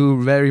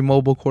 2 very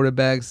mobile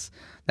quarterbacks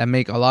that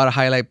make a lot of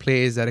highlight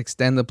plays, that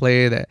extend the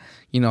play, that,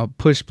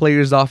 push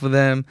players off of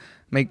them,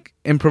 make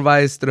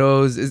improvised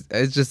throws.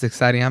 It's just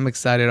exciting. I'm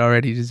excited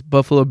already. Just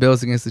Buffalo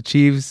Bills against the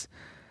Chiefs.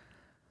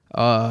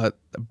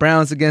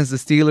 Browns against the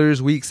Steelers,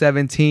 week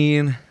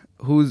 17.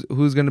 Who's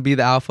going to be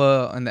the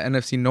alpha on the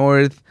NFC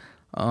North?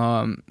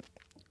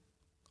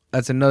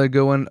 That's another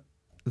good one.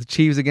 The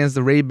Chiefs against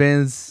the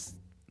Ravens.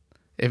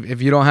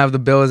 If you don't have the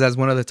Bills as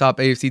one of the top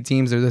AFC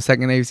teams or the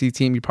second AFC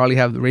team, you probably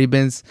have the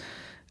Ravens.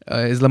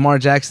 Is Lamar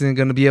Jackson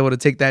going to be able to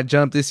take that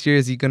jump this year?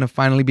 Is he going to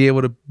finally be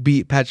able to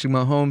beat Patrick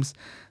Mahomes?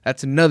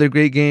 That's another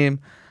great game.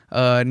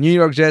 New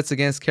York Jets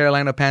against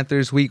Carolina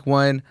Panthers, week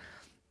 1.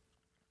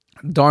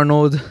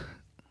 Darnold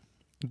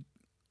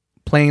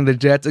playing the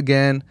Jets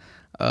again.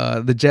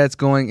 The Jets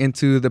going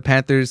into the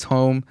Panthers'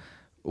 home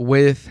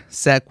with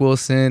Zach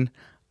Wilson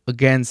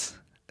against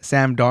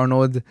Sam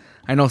Darnold.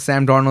 I know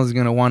Sam Darnold is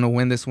going to want to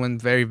win this one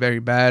very, very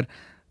bad.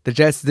 The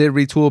Jets did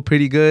retool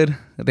pretty good.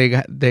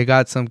 They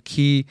got some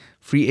key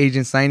free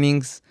agent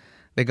signings.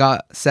 They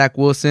got Zach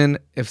Wilson.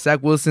 If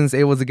Zach Wilson's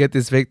able to get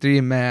this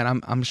victory,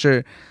 man, I'm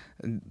sure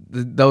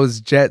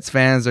those Jets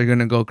fans are going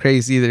to go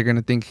crazy. They're going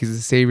to think he's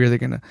a savior.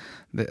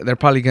 They're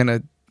probably going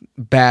to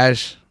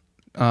bash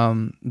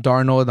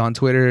Darnold on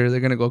Twitter. They're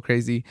going to go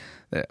crazy.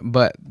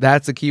 But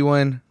that's a key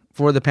one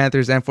for the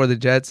Panthers and for the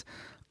Jets.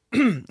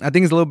 I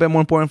think it's a little bit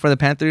more important for the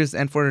Panthers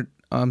and for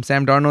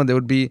Sam Darnold. It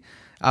would be,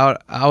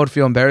 I would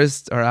feel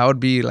embarrassed, or I would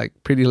be like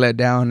pretty let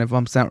down if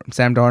I'm Sam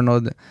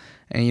Darnold,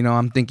 and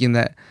I'm thinking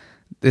that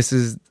this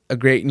is a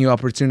great new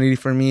opportunity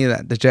for me,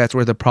 that the Jets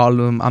were the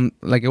problem. I'm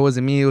like, it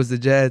wasn't me, it was the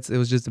Jets. It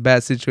was just a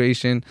bad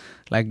situation.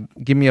 Like,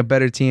 give me a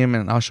better team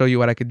and I'll show you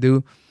what I could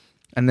do.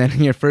 And then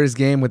in your first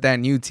game with that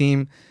new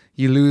team,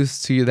 you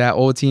lose to that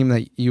old team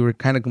that you were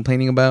kind of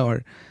complaining about,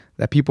 or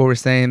that people were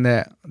saying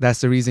that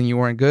that's the reason you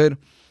weren't good.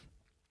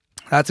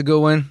 That's a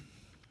good one.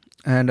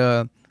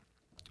 And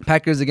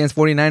Packers against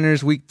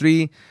 49ers, week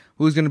 3.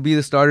 Who's going to be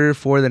the starter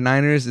for the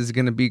Niners? Is it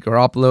going to be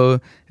Garoppolo?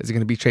 Is it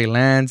going to be Trey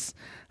Lance?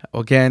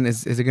 Again,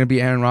 is it going to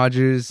be Aaron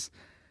Rodgers?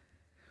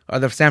 Are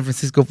the San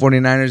Francisco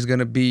 49ers going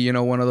to be,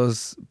 one of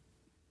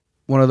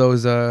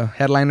those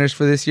headliners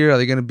for this year? Are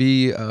they going to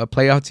be a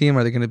playoff team?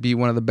 Are they going to be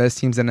one of the best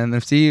teams in the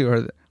NFC?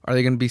 Or are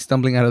they going to be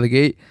stumbling out of the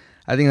gate?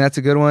 I think that's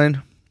a good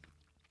one.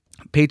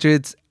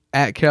 Patriots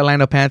at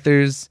Carolina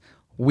Panthers,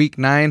 week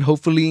 9.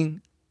 Hopefully,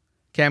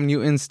 Cam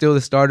Newton's still the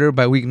starter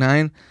by week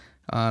 9.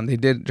 They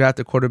did draft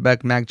a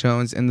quarterback, Mac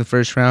Jones, in the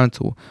first round.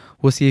 So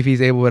we'll see if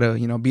he's able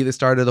to, be the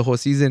starter the whole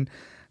season.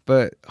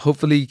 But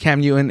hopefully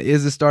Cam Newton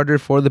is the starter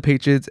for the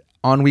Patriots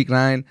on week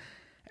 9.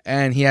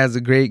 And he has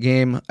a great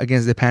game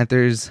against the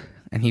Panthers.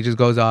 And he just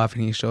goes off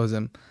and he shows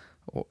them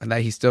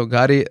that he still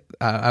got it.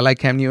 I like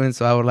Cam Newton,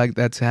 so I would like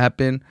that to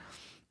happen.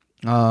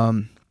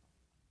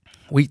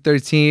 Week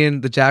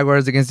 13, the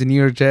Jaguars against the New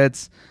York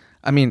Jets.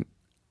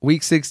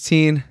 Week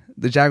 16,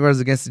 the Jaguars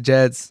against the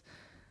Jets.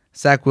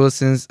 Zach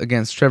Wilson's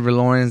against Trevor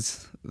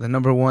Lawrence, the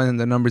number 1 and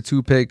the number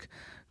 2 pick,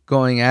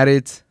 going at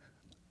it.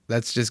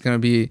 That's just going to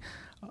be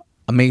an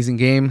amazing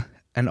game.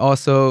 And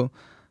also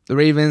the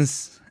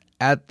Ravens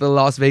at the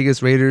Las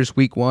Vegas Raiders,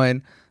 week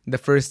 1. The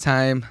first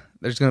time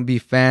there's going to be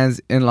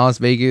fans in Las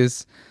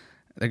Vegas.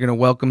 They're going to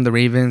welcome the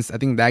Ravens. I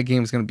think that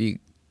game is going to be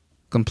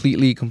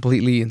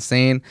completely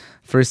insane.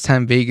 First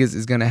time Vegas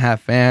is going to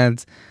have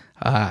fans.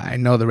 I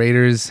know the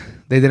Raiders,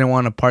 they didn't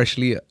want to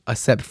partially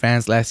accept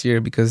fans last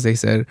year because they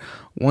said,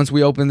 once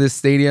we open this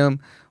stadium,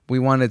 we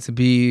want it to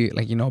be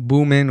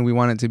booming. We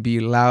want it to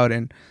be loud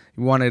and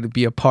we want it to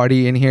be a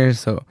party in here.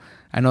 So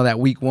I know that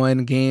week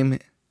 1 game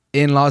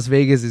in Las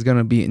Vegas is going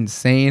to be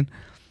insane.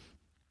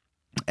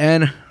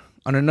 And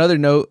on another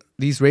note,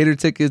 these Raider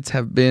tickets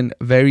have been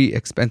very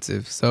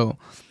expensive. So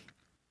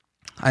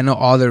I know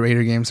all the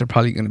Raider games are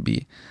probably going to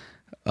be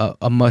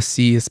a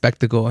must-see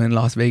spectacle in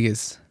Las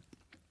Vegas.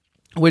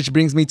 Which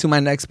brings me to my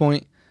next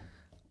point.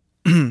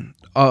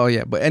 Oh,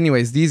 yeah. But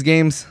anyways, these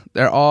games,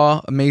 they're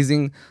all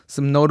amazing.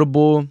 Some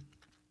other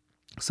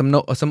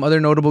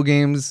notable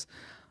games.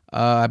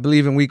 I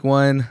believe in week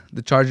 1,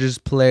 the Chargers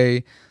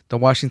play the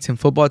Washington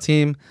football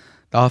team,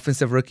 the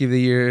offensive rookie of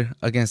the year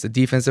against the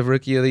defensive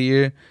rookie of the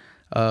year,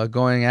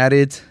 going at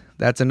it.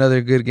 That's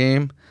another good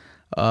game.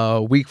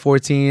 Week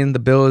 14, the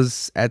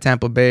Bills at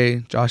Tampa Bay,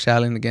 Josh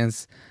Allen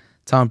against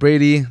Tom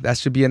Brady. That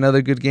should be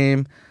another good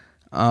game.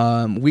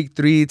 Week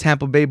 3,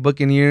 Tampa Bay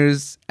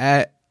Buccaneers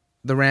at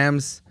the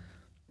Rams.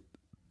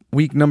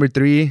 Week number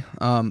 3,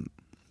 Tom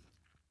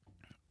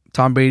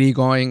Brady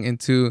going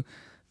into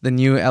the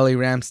new LA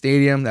Rams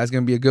Stadium. That's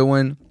going to be a good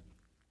one.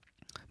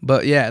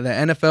 But yeah, the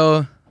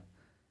NFL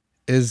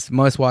is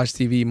must-watch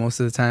TV most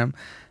of the time.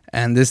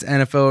 And this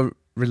NFL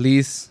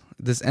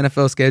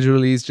schedule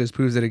release just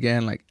proves it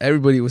again. Like,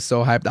 everybody was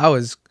so hyped. I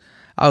was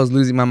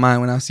losing my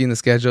mind when I was seeing the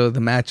schedule, the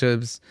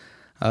matchups,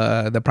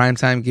 the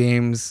primetime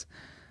games.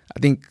 I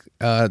think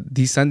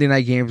these Sunday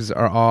night games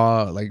are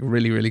all like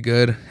really, really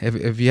good.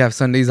 If you have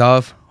Sundays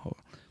off,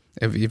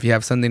 if you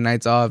have Sunday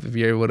nights off, if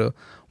you're able to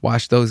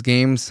watch those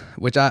games,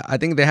 which I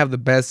think they have the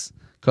best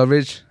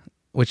coverage,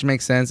 which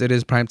makes sense. It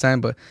is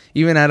primetime, but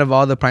even out of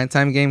all the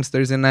primetime games,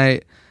 Thursday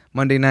night,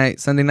 Monday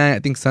night, Sunday night, I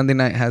think Sunday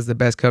night has the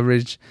best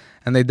coverage,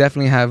 and they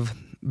definitely have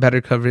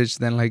better coverage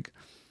than like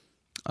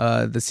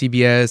the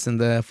CBS and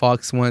the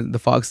Fox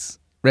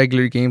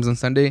regular games on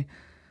Sunday.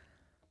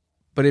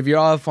 But if you're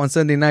off on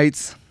Sunday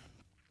nights,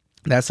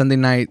 that Sunday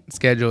night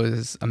schedule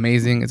is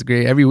amazing. It's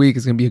great. Every week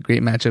is going to be a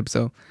great matchup.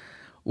 So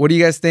what do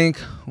you guys think?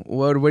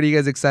 What are you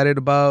guys excited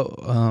about?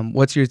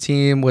 What's your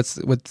team? What's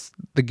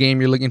the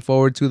game you're looking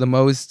forward to the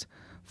most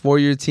for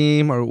your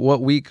team? Or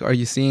what week are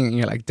you seeing and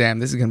you're like, damn,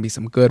 this is going to be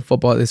some good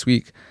football this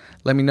week?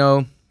 Let me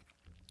know.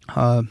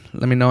 Let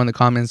me know in the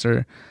comments,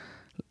 or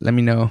let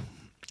me know,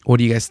 what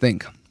do you guys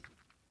think?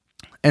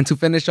 And to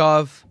finish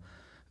off,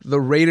 the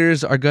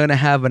Raiders are going to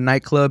have a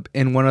nightclub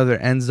in one of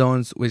their end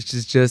zones, which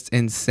is just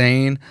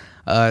insane.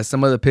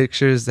 Some of the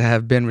pictures that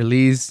have been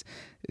released,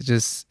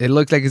 it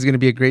looks like it's going to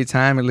be a great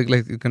time. It looks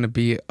like it's going to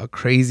be a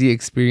crazy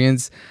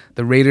experience.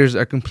 The Raiders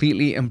are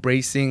completely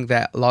embracing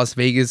that Las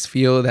Vegas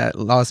feel, that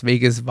Las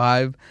Vegas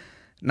vibe.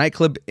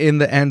 Nightclub in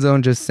the end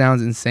zone just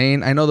sounds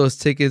insane. I know those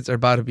tickets are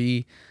about to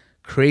be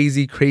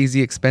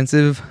crazy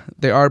expensive.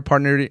 They are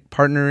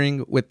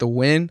partnering with the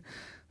Wynn,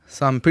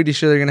 so I'm pretty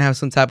sure they're going to have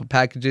some type of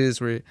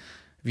packages where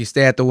if you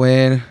stay at the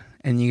Wynn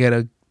and you get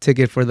a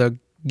ticket for the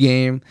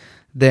game,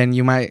 then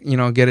you might,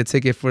 get a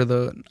ticket for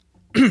the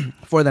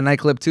for the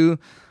nightclub too.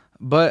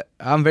 But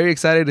I'm very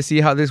excited to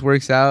see how this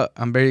works out.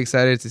 I'm very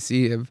excited to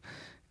see if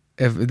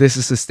this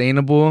is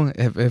sustainable,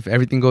 if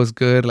everything goes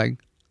good. Like,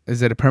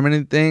 is it a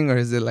permanent thing, or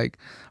is it like,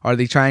 are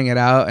they trying it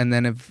out, and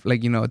then if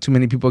like, too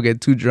many people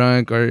get too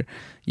drunk, or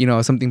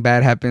something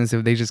bad happens,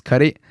 if they just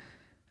cut it?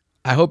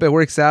 I hope it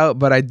works out,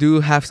 but I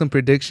do have some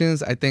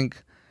predictions. I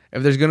think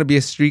if there's going to be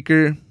a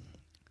streaker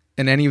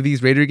in any of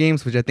these Raider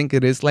games, which I think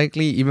it is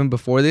likely even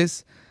before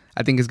this,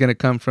 I think it's going to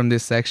come from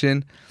this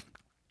section.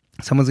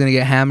 Someone's going to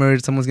get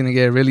hammered, someone's going to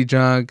get really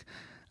drunk,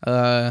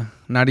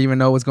 not even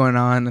know what's going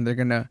on, and they're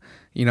going to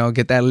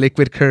get that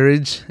liquid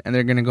courage, and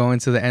they're going to go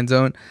into the end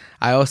zone.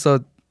 I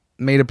also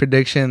made a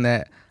prediction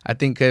that I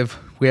think if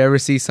we ever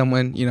see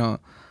someone,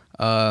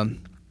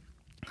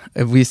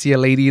 if we see a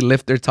lady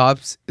lift their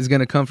tops, is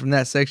going to come from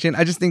that section.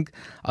 I just think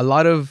a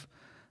lot of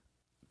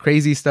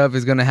crazy stuff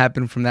is going to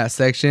happen from that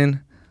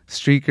section.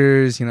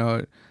 Streakers,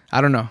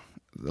 I don't know.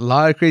 A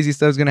lot of crazy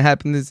stuff is going to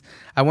happen.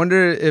 I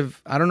wonder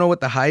if, I don't know what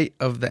the height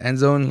of the end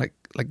zone, like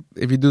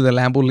if you do the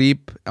Lambeau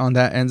leap on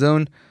that end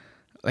zone,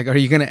 like, are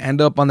you going to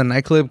end up on the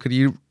nightclub? Could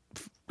you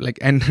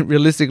and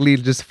realistically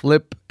just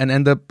flip and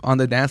end up on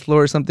the dance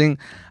floor or something?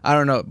 I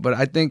don't know, but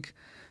I think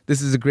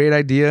this is a great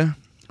idea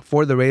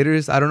for the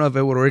Raiders. I don't know if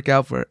it would work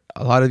out for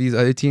a lot of these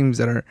other teams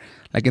that are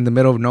like in the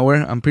middle of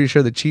nowhere. I'm pretty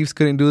sure the Chiefs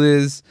couldn't do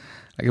this.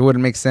 Like, it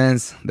wouldn't make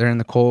sense. They're in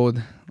the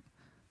cold.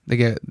 They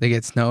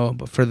get snow.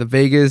 But for the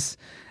Vegas,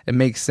 it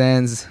makes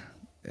sense.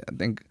 I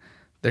think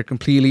they're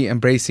completely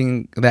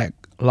embracing that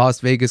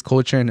Las Vegas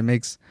culture, and it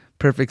makes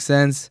perfect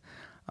sense.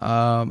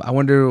 I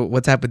wonder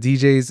what type of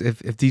DJs,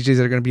 if DJs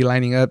are going to be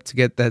lining up to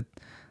get that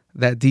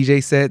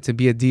DJ set to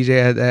be a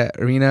DJ at that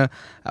arena.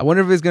 I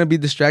wonder if it's going to be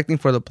distracting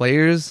for the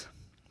players,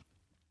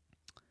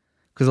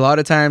 because a lot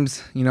of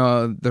times,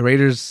 the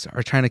Raiders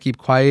are trying to keep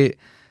quiet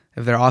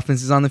if their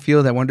offense is on the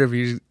field. I wonder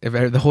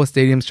if the whole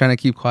stadium's trying to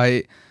keep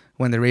quiet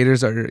when the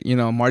Raiders are,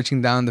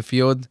 marching down the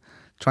field,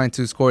 trying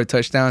to score a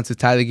touchdown to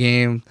tie the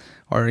game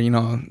or,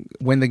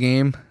 win the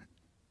game.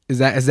 Is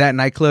that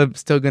nightclub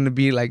still going to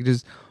be like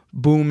just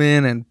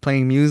booming and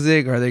playing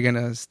music, or are they going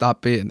to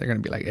stop it and they're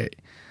going to be like, hey,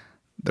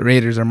 the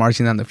Raiders are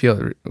marching down the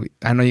field.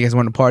 I know you guys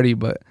want to party,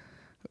 but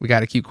we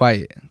got to keep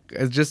quiet.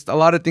 It's just a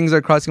lot of things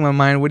are crossing my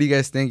mind. What do you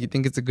guys think? You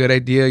think it's a good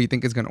idea? You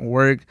think it's going to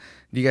work?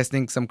 Do you guys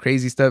think some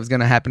crazy stuff is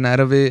going to happen out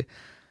of it?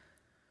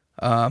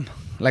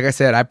 Like I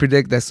said, I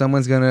predict that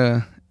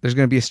there's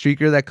going to be a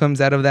streaker that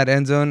comes out of that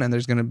end zone, and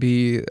there's going to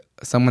be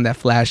someone that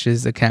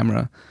flashes the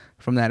camera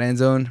from that end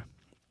zone.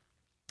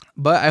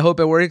 But I hope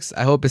it works.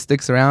 I hope it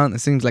sticks around. It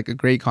seems like a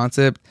great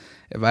concept.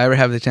 If I ever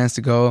have the chance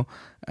to go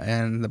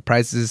and the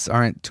prices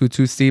aren't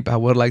too steep, I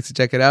would like to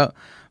check it out.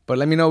 But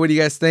let me know, what do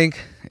you guys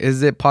think?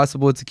 Is it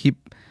possible to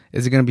keep?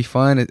 Is it going to be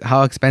fun?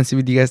 How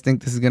expensive do you guys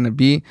think this is going to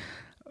be?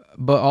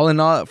 But all in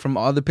all, from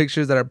all the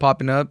pictures that are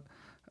popping up,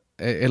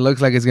 it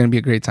looks like it's going to be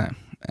a great time.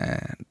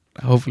 And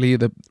hopefully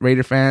the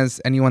Raider fans,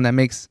 anyone that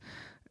makes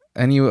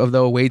any of the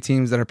away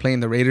teams that are playing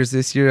the Raiders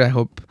this year, I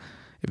hope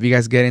if you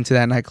guys get into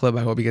that nightclub,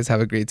 I hope you guys have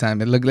a great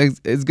time. It looks like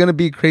it's going to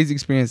be a crazy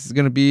experience. It's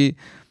going to be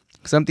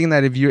something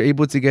that if you're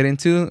able to get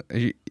into,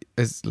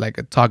 it's like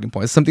a talking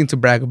point. It's something to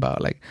brag about.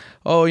 Like,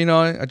 oh,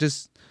 I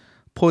just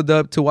pulled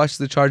up to watch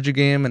the Charger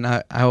game, and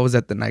I was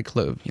at the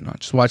nightclub,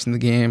 just watching the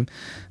game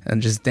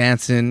and just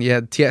dancing.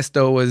 Yeah,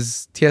 Tiesto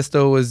was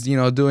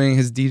doing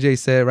his DJ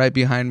set right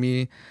behind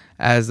me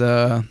as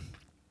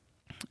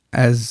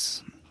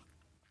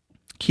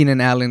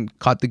Keenan Allen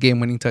caught the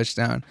game-winning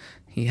touchdown.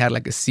 He had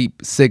like a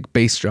sick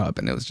bass drop,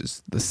 and it was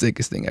just the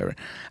sickest thing ever.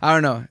 I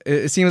don't know.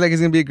 It seems like it's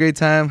going to be a great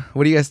time.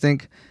 What do you guys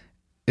think?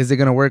 Is it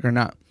going to work or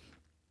not?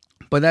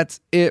 But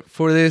that's it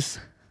for this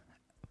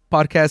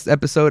podcast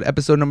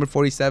episode number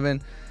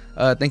 47.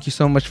 Thank you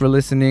so much for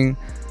listening.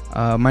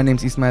 My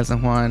name's Ismael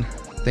San Juan.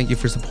 Thank you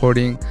for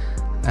supporting.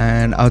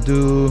 And I'll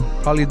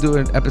probably do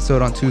an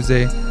episode on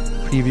Tuesday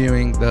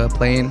previewing the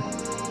play-in.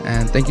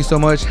 And thank you so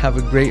much. Have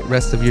a great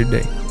rest of your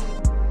day.